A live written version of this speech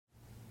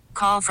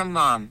call from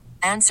mom.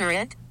 Answer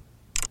it.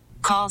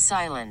 Call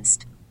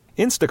silenced.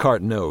 Instacart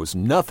knows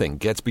nothing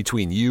gets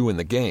between you and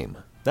the game.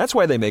 That's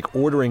why they make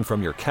ordering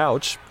from your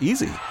couch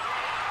easy.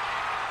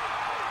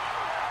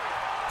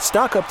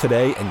 Stock up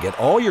today and get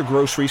all your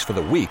groceries for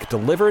the week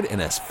delivered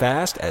in as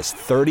fast as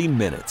 30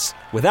 minutes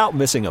without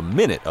missing a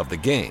minute of the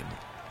game.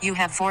 You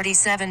have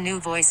 47 new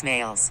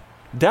voicemails.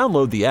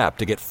 Download the app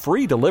to get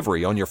free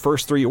delivery on your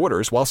first 3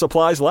 orders while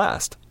supplies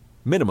last.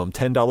 Minimum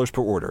 $10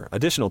 per order.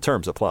 Additional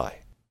terms apply.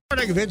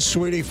 Morning, Vince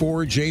Sweeney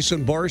for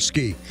Jason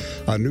Barsky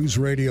on News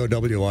Radio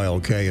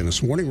WILK. And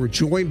this morning we're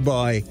joined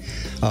by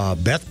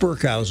Beth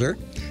Burkhauser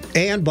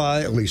and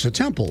by Lisa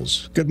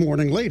Temples. Good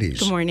morning,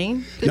 ladies. Good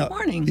morning. Good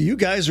morning. You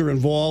guys are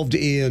involved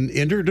in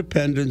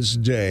Interdependence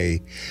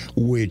Day,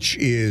 which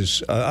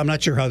is, I'm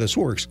not sure how this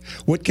works.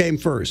 What came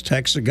first,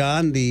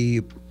 Hexagon,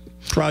 the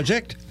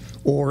project,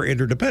 or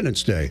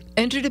Interdependence Day?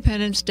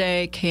 Interdependence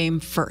Day came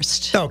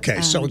first.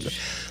 Okay, so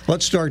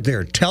let's start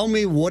there. Tell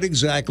me what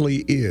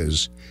exactly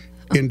is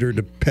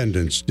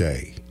Interdependence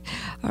Day.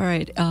 All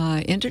right.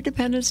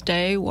 Interdependence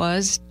Day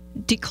was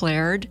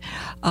declared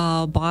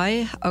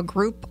by a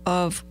group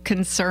of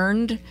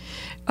concerned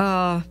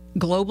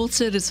global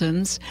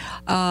citizens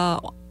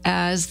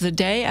as the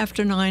day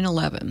after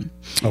 9/11.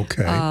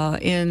 Okay.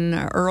 In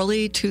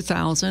early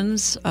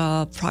 2000s,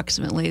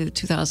 approximately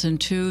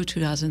 2002,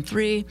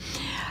 2003.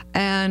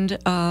 And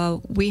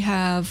we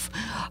have,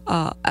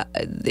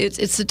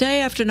 it's the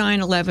day after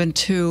 9/11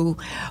 to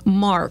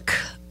mark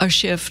a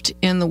shift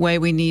in the way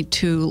we need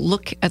to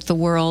look at the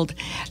world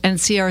and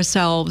see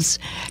ourselves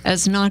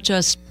as not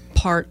just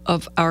part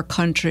of our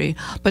country,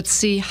 but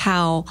see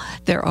how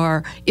there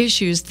are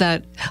issues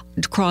that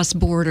cross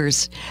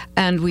borders,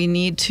 and we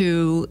need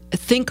to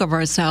think of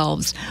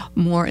ourselves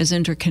more as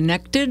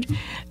interconnected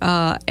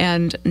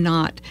and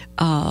not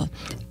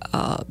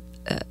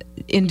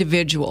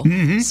individual.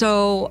 Mm-hmm.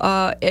 So,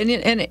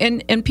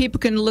 and people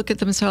can look at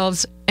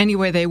themselves any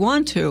way they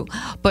want to,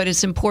 but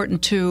it's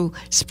important to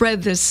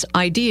spread this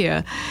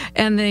idea.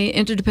 And the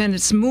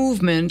interdependence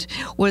movement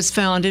was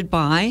founded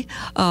by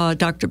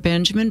Dr.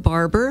 Benjamin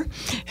Barber,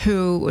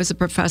 who was a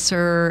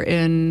professor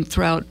in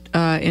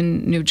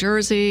New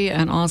Jersey,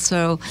 and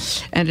also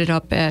ended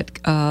up at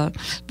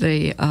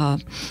the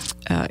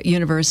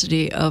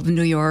University of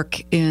New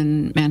York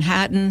in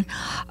Manhattan.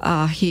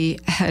 He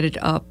headed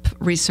up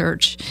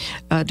research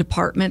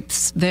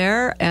departments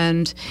there,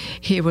 and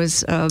he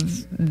was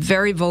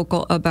very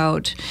vocal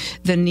about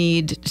the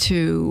need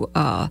to,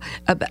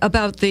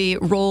 about the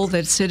role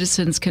that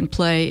citizens can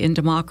play in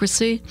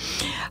democracy.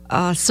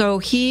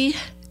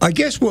 I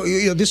guess,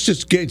 this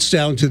just gets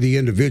down to the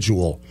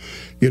individual.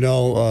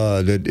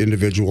 That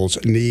individuals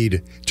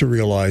need to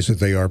realize that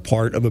they are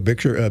part of a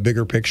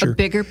bigger picture. A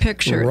bigger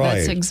picture. Right.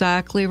 That's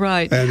exactly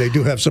right. And they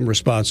do have some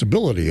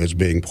responsibility as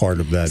being part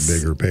of that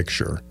bigger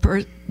picture.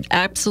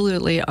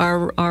 Absolutely.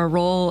 Our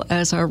role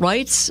as our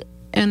rights,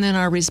 and then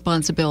our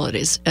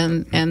responsibilities,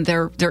 and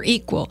they're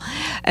equal.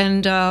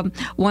 And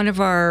one of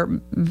our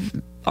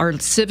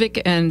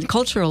civic and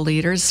cultural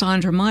leaders,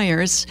 Sandra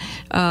Myers,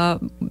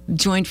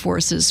 joined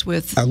forces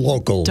with a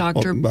local,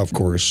 Dr. Of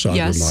course,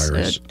 Sandra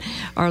Myers.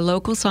 Our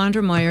local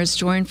Sandra Myers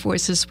joined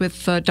forces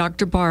with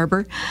Dr.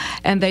 Barber,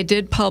 and they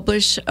did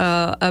publish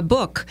a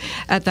book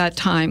at that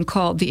time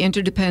called The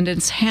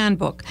Interdependence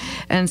Handbook,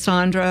 and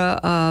Sandra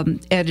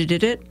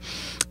edited it,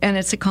 and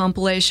it's a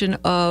compilation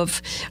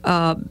of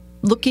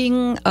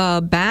looking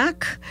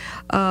back,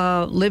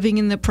 living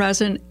in the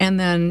present, and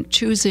then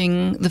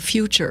choosing the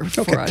future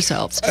for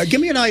ourselves. Give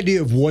me an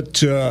idea of what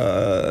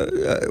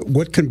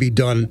can be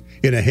done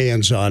in a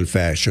hands-on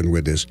fashion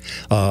with this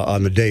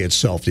on the day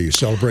itself. Do you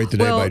celebrate the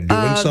day by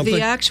doing something?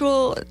 The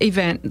actual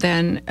event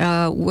then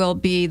will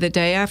be the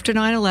day after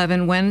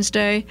 9/11,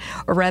 Wednesday,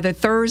 or rather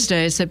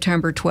Thursday,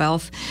 September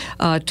 12th,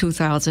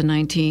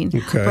 2019,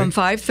 from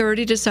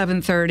 5:30 to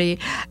 7:30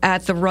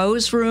 at the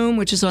Rose Room,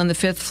 which is on the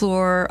 5th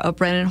floor of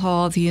Brennan Hall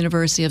of the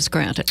University of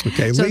Scranton.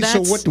 Okay, so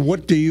Lisa,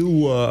 what do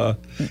you,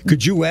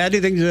 could you add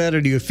anything to that,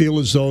 or do you feel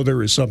as though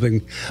there is something,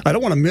 I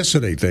don't want to miss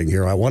anything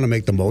here, I want to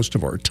make the most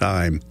of our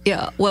time.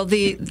 Yeah, well,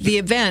 the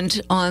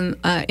event on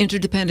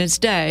Interdependence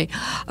Day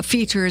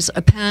features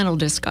a panel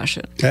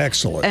discussion.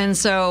 Excellent. And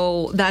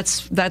so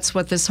that's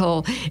what this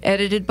whole,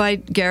 edited by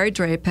Gary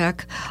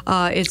Drapek,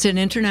 it's an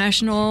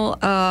international,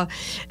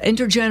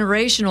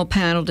 intergenerational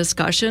panel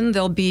discussion.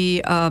 There'll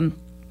be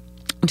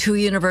 2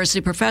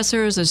 university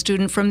professors, a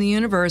student from the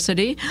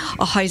university,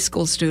 a high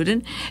school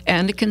student,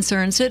 and a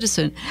concerned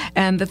citizen.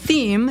 And the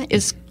theme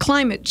is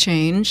climate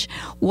change.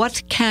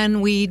 What can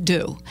we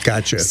do?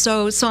 Gotcha.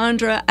 So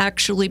Sandra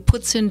actually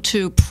puts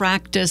into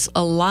practice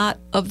a lot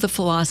of the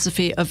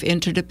philosophy of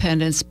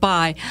interdependence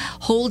by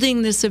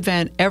holding this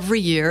event every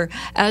year,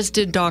 as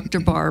did Dr.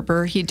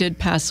 Barber. He did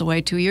pass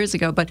away 2 years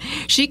ago, but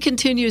she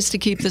continues to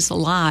keep this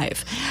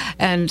alive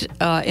and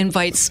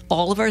invites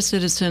all of our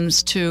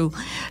citizens to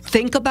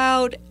think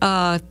about,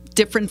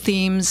 different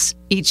themes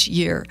each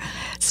year.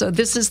 So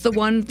this is the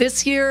one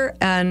this year,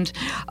 and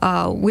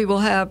we will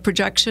have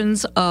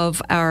projections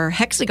of our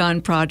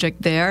Hexagon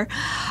project there,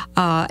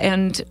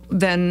 and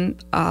then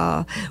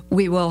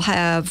we will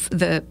have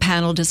the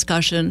panel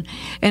discussion,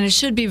 and it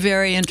should be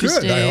very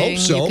interesting. Good, I hope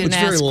so. You can It's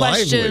ask very lively.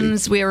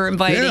 questions. We are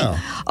inviting Yeah.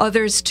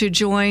 others to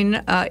join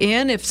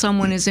in. If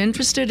someone is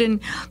interested in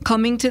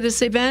coming to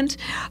this event,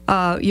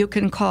 you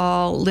can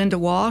call Linda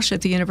Walsh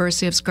at the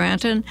University of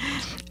Scranton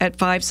at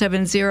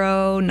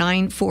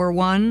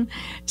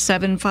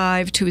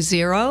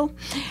 570-941-7520.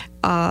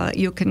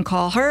 You can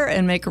call her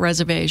and make a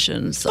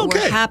reservation. So Okay.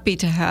 we're happy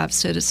to have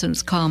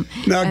citizens come.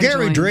 Now, and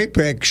Gary join.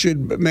 Drapek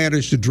should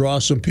manage to draw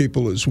some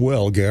people as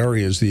well.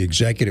 Gary is the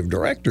executive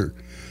director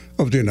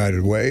of the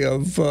United Way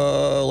of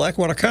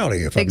Lackawanna County,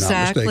 if I'm not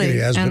Exactly. mistaken.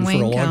 He has And been for a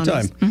Wayne long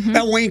counties. time.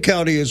 And Wayne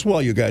County as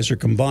well. You guys are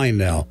combined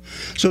now.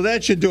 So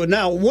that should do it.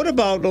 Now, what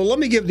about, let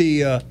me give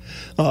the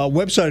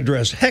website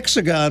address,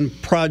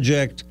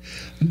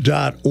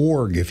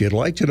 hexagonproject.org, if you'd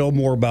like to know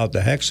more about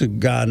the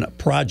Hexagon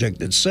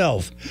project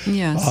itself.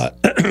 Yes.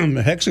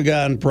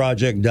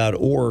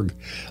 Hexagonproject.org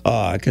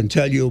can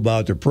tell you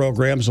about the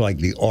programs like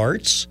the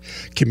arts,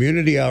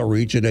 community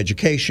outreach, and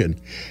education,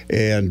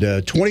 and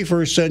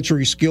 21st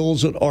century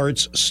skills and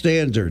arts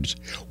standards.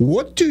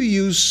 What do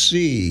you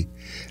see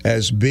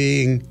as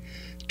being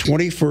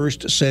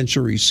 21st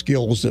century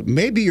skills that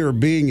maybe are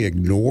being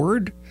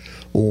ignored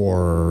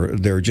or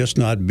they're just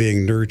not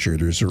being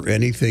nurtured? Is there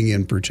anything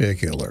in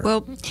particular?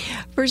 Well,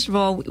 first of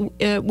all,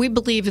 we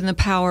believe in the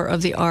power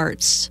of the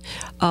arts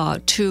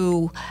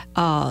to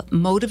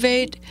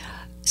motivate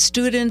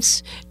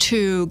students,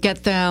 to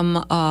get them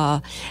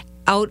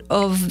out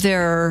of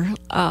their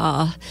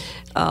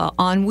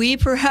ennui,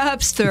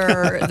 perhaps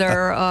their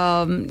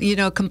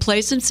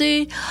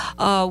complacency.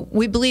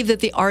 We believe that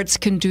the arts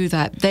can do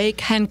that. They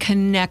can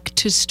connect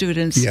to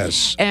students.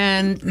 Yes.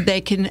 And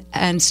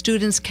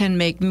students can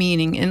make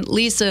meaning. And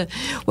Lisa,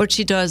 what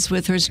she does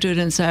with her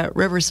students at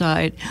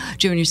Riverside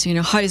Junior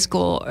Senior High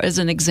School is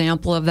an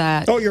example of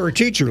that. Oh, you're a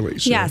teacher,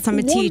 Lisa. Yes, I'm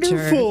a teacher.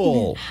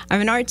 Wonderful.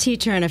 I'm an art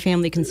teacher and a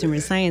family consumer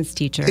science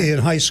teacher. In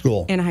high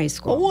school. In high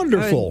school. Oh,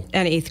 wonderful.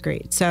 And 8th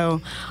grade. So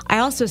I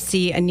also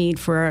see a need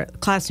for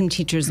classroom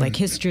teachers like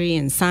history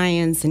and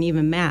science and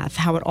even math,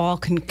 how it all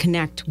can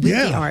connect with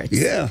the arts.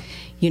 Yeah.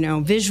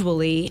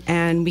 Visually,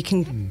 and we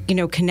can,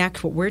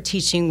 connect what we're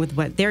teaching with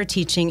what they're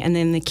teaching, and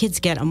then the kids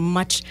get a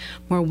much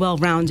more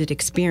well-rounded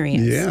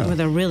experience where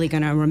they're really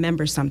going to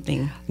remember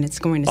something, and it's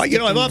going to stick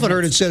I've in often their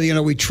heard it heads. said,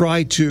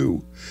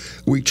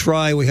 we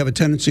have a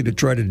tendency to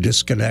try to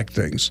disconnect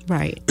things.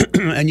 Right.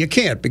 And you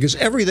can't, because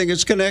everything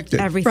is connected.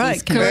 Everything's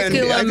Right,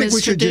 connected. And I curriculum think is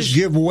we should just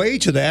tradition. give way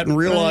to that and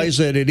realize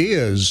that it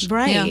is.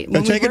 Right. Yeah. When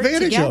And take we work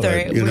advantage of together,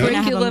 it, you we're know? gonna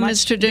have a Curriculum much-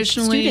 is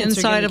traditionally students are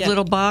inside gonna of get-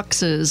 little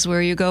boxes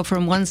where you go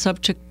from one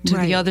subject to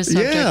Right. the other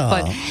subject. Yeah.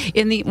 But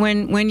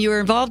when you're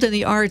involved in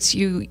the arts,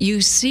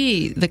 you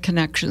see the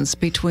connections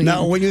between.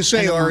 Now, when you say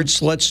and among.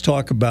 arts, let's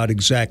talk about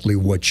exactly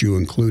what you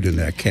include in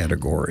that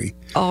category.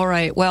 All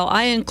right. Well,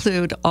 I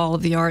include all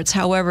of the arts.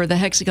 However, the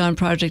Hexagon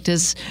project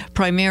is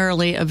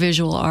primarily a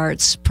visual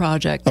arts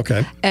project.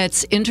 Okay.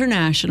 It's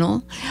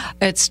international.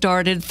 It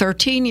started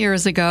 13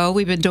 years ago.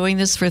 We've been doing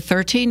this for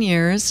 13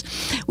 years.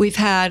 We've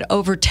had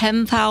over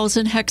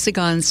 10,000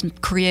 hexagons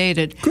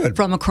created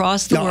from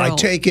across the Now, world. I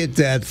take it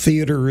that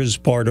theater is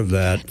part of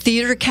that.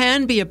 Theater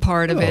can be a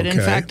part of it. In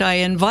Okay. fact, I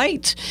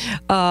invite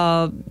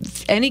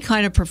any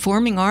kind of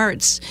performing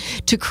arts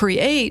to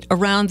create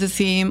around the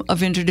theme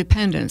of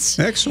interdependence.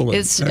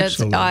 Excellent.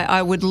 Excellent.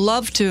 I would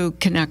love to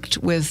connect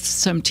with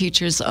some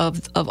teachers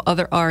of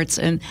other arts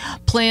and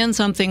plan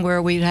something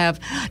where we'd have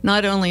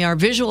not only our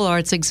visual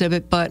arts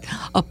exhibit, but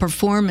a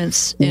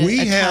performance We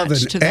have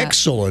attached an to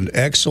that.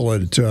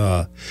 excellent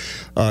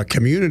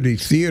community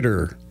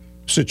theater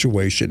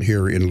situation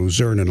here in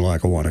Luzerne and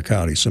Lackawanna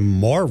County. Some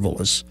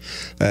marvelous,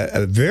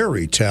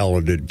 very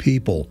talented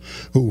people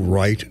who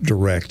write,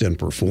 direct, and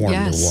perform.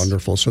 Yes. They're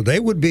wonderful. So they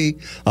would be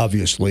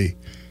obvely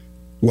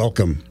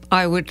welcome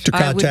to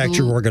contact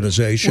your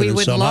organization and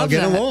somehow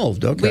get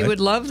involved. Okay. We would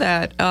love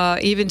that,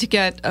 even to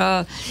get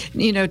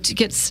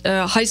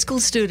high school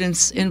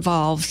students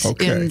involved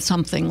in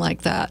something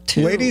like that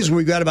too. Ladies,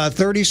 we've got about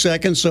 30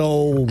 seconds,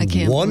 so I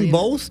can't one believe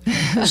both.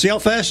 See how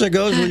fast it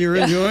goes when you're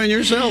enjoying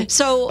yourself.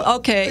 So,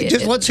 okay.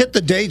 Just let's hit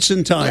the dates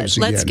and times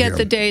again. Let's get here.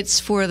 the dates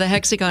for the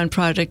Hexagon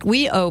Project.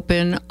 We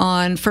open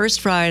on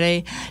First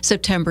Friday,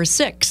 September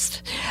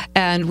 6th,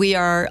 and we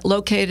are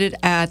located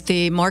at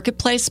the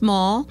Marketplace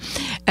Mall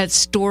at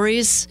Stories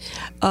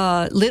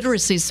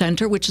Literacy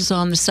Center, which is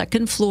on the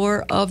second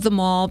floor of the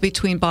mall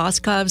between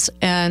Boscov's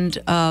and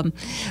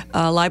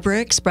Library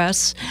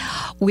Express.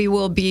 We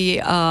will be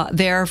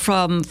there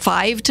from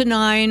 5 to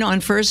 9 on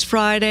First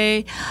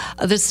Friday,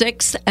 the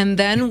 6th, and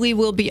then we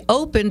will be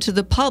open to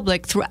the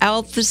public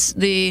throughout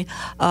the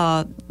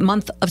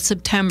month of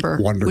September,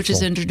 Wonderful. which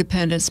is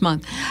Interdependence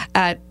Month.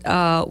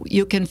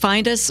 You can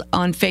find us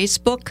on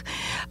Facebook,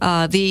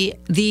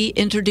 the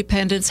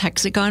Interdependence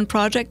Hexagon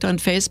Project on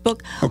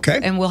Facebook. Okay.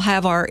 And we'll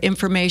have our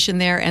information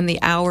there and the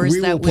hours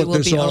we that we will be We'll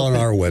put this all open. on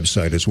our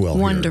website as well.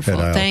 Wonderful.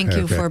 Thank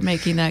you okay. for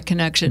making that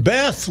connection.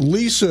 Beth,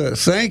 Lisa,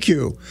 thank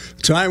you.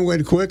 Time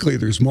went quickly.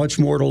 There's much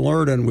more to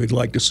learn, and we'd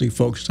like to see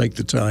folks take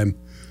the time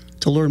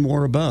to learn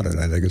more about it.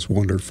 I think it's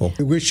wonderful.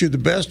 I wish you the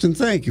best, and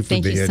thank you for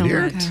being Thank you so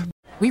here. much.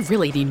 We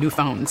really need new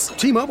phones.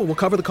 T-Mobile will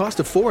cover the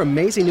cost of 4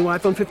 amazing new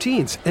iPhone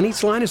 15s, and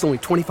each line is only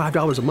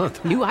 $25 a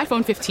month. New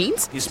iPhone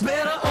 15s? It's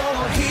better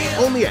over here.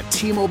 Only at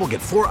T-Mobile,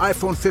 get 4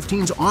 iPhone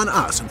 15s on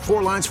us and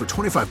 4 lines for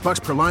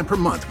 $25 per line per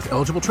month with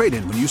eligible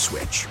trade-in when you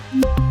switch.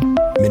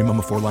 Minimum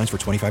of 4 lines for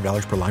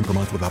 $25 per line per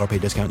month with autopay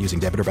discount using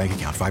debit or bank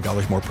account.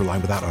 $5 more per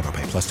line without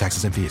autopay, plus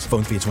taxes and fees.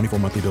 Phone fee at 24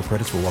 monthly bill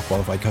credits for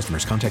well-qualified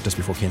customers. Contact us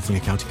before canceling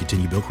account to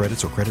continue bill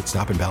credits or credit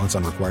stop and balance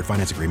on required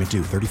finance agreement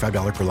due.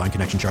 $35 per line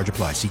connection charge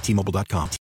applies. See T-Mobile.com.